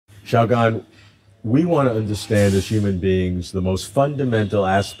Xiao-Gang, we want to understand as human beings the most fundamental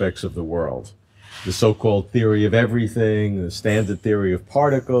aspects of the world. The so-called theory of everything, the standard theory of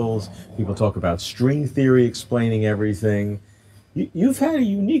particles. People talk about string theory explaining everything. You've had a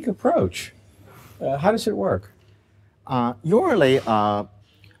unique approach. How does it work? Usually,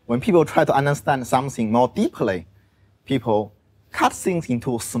 when people try to understand something more deeply, people cut things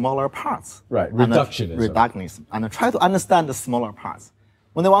into smaller parts. Right, reductionism. And try to understand the smaller parts.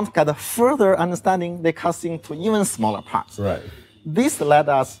 When they want to get a further understanding, they cut things to even smaller parts. Right. This led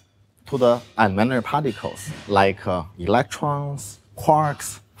us to the elementary particles like electrons,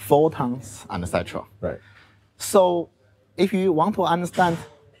 quarks, photons, and etc. Right. So if you want to understand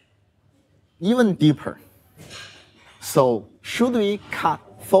even deeper, so should we cut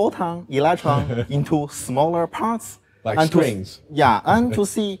photon, electron into smaller parts? Like strings. And to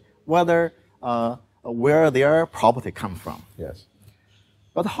see whether where their property come from. Yes.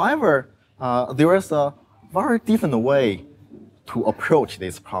 But however, there is a very different way to approach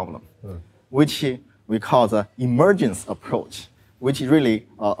this problem, which we call the emergence approach, which really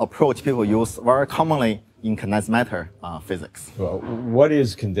approach people use very commonly in condensed matter physics. Well, what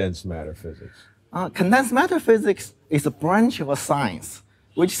is condensed matter physics? Condensed matter physics is a branch of a science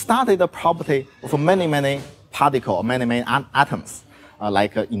which studies the property of many particles, many atoms,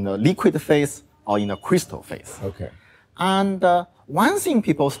 like in the liquid phase or in the crystal phase. Okay. And one thing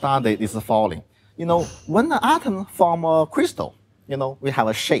people study is the following. You know, when the atom form a crystal, you know, we have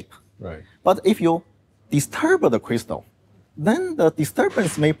a shape. Right. But if you disturb the crystal, then the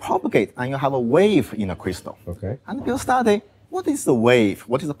disturbance may propagate and you have a wave in a crystal. Okay. And people study what is the wave,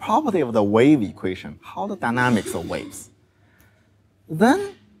 what is the property of the wave equation, how the dynamics of waves.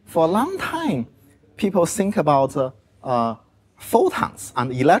 Then for a long time, people think about photons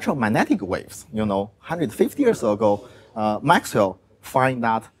and electromagnetic waves. You know, 150 years ago, Maxwell find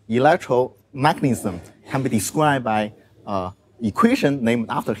that electromagnetism can be described by equation named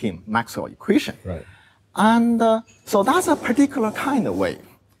after him, Maxwell equation. Right. And so that's a particular kind of wave.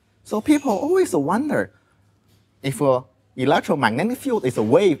 So people always wonder if an electromagnetic field is a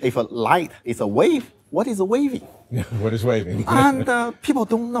wave, if a light is a wave, what is waving? What is waving? And people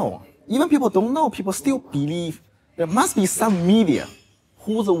don't know. Even people don't know, people still believe there must be some media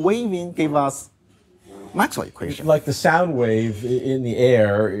whose waving gave us Maxwell equation. Like the sound wave in the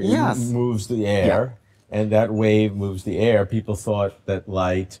air moves the air, and that wave moves the air. People thought that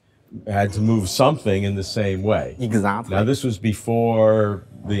light had to move something in the same way. Exactly. Now this was before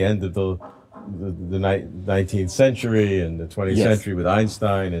the end of the 19th century and the 20th century with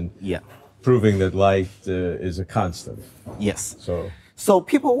Einstein and proving that light is a constant. Yes. So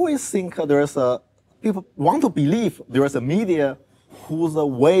people always think people want to believe there is a media whose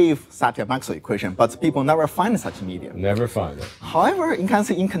wave satisfies Maxwell equation, but people never find such media. Never find it. However, you can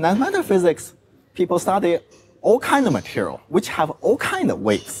see in condensed matter physics, people study all kinds of material which have all kinds of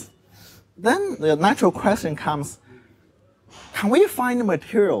waves. Then the natural question comes, can we find a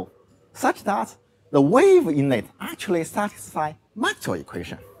material such that the wave in it actually satisfies Maxwell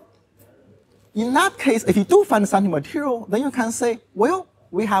equation? In that case, if you do find such material, then you can say, well,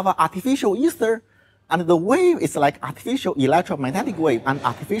 we have an artificial ether, and the wave is like artificial electromagnetic wave and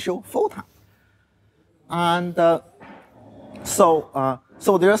artificial photon. And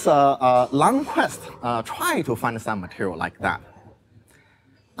so there's a long quest try to find some material like that.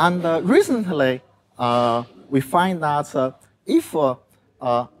 And recently, we find that if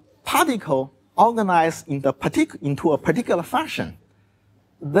a particle organized into a particular fashion,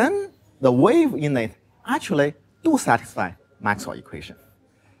 then the wave in it actually do satisfy Maxwell equation.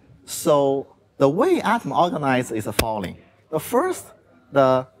 So the way atom organized is the following. The first,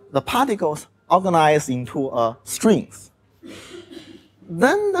 the particles organize into strings.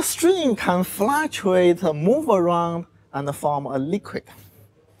 Then the string can fluctuate, move around, and form a liquid.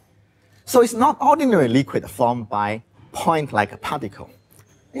 So it's not ordinary liquid formed by point like a particle.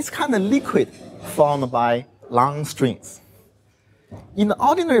 It's kind of liquid formed by long strings. In the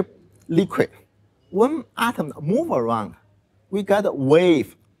ordinary liquid, when atoms move around, we get a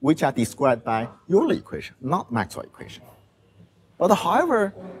wave which are described by Euler equation, not Maxwell equation. But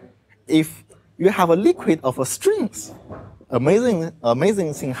however, if you have a liquid of strings,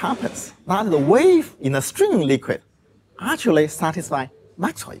 amazing thing happens. That the wave in a string liquid actually satisfy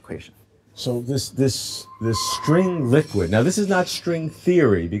Maxwell equation. So this string liquid, now this is not string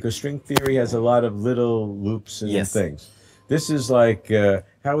theory, because string theory has a lot of little loops and things. This is like,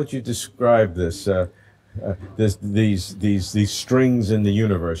 how would you describe this? These strings in the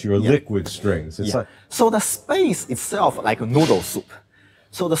universe, your liquid strings. It's like, so the space itself like a noodle soup.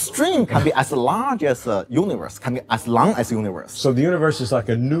 So the string can be as large as the universe, can be as long as universe. So the universe is like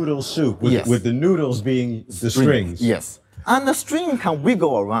a noodle soup, with, Yes. with the noodles being the strings. Yes. And the string can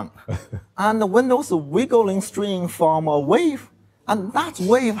wiggle around. And when those wiggling string form a wave, and that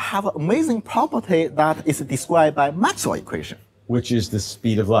wave have an amazing property that is described by Maxwell equation. Which is the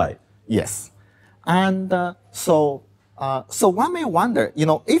speed of light. Yes. And so one may wonder,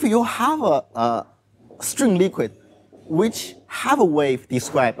 if you have a string liquid which have a wave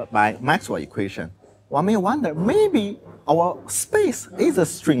described by Maxwell equation, one may wonder, maybe our space is a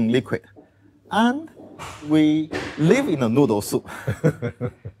string liquid, and we live in a noodle soup.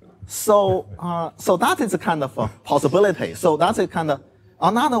 So that is a kind of a possibility. So that's a kind of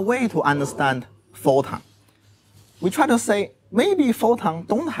another way to understand photon. We try to say, maybe photons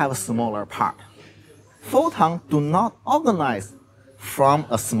don't have a smaller part. Photons do not organize from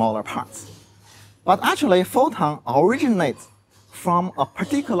a smaller parts. But actually, photon originates from a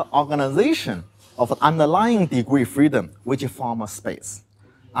particular organization of an underlying degree freedom, which form a space.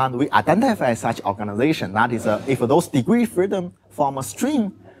 And we identify such organization. That is, if those degree freedom form a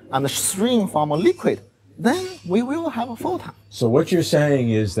string, and the string form a liquid, then we will have a photon. So what you're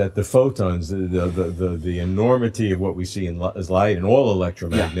saying is that the photons, the enormity of what we see as light and all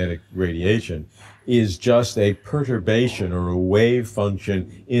electromagnetic radiation, is just a perturbation or a wave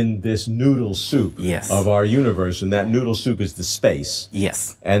function in this noodle soup of our universe, and that noodle soup is the space.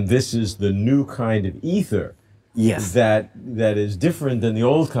 Yes. And this is the new kind of ether. Yes. That is different than the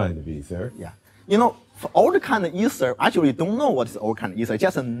old kind of ether. Yeah. For old kind of ether, actually we don't know what is old kind of ether,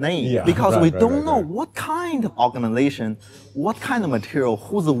 just a name. Because we don't know what kind of organization, what kind of material,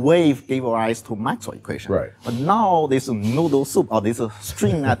 whose wave gave rise to Maxwell equation. Right. But now this noodle soup or this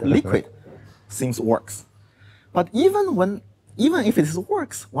string net liquid seems works. But even if it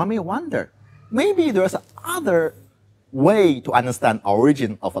works, one may wonder, maybe there's other way to understand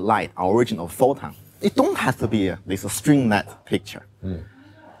origin of a light, origin of photon. It don't have to be this string net picture.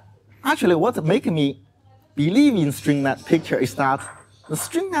 Actually, what makes me believe in string net picture is that the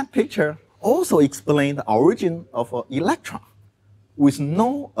string net picture also explains the origin of an electron with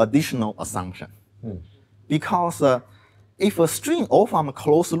no additional assumption. Because if a string all from a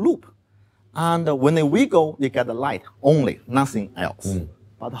closed loop, and when they wiggle, they get the light only, nothing else.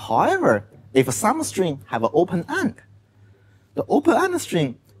 But however, if some string have an open end, the open end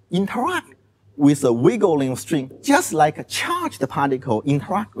string interact with a wiggling string, just like a charged particle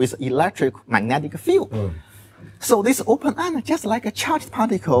interact with electric magnetic field. So this open end, just like a charged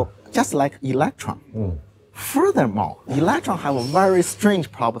particle, just like electron. Furthermore, electron have a very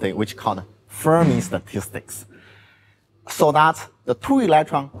strange property which called Fermi statistics. So that the two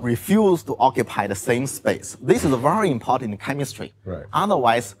electrons refuse to occupy the same space. This is very important in chemistry. Right.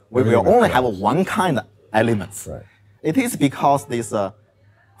 Otherwise, we will only have one kind of elements. Right. It is because this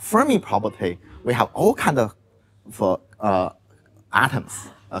Fermi property, we have all kind of atoms,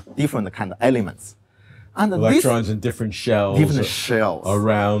 different kind of elements. And electrons in different shells,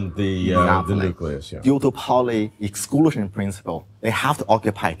 around the nucleus. Due to Pauli exclusion principle, they have to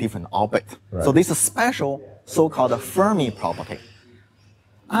occupy different orbit. Right. So this is special so-called Fermi property.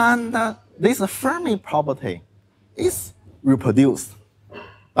 And this Fermi property is reproduced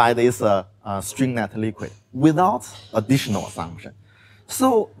by this string net liquid without additional assumption.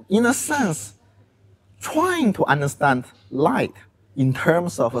 So in a sense, trying to understand light in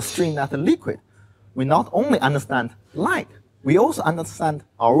terms of a string net liquid, we not only understand light, we also understand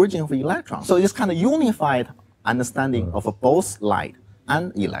origin of electron. So it's kind of unified understanding of both light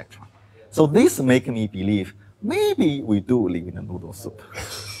and electron. So this makes me believe maybe we do live in a noodle soup.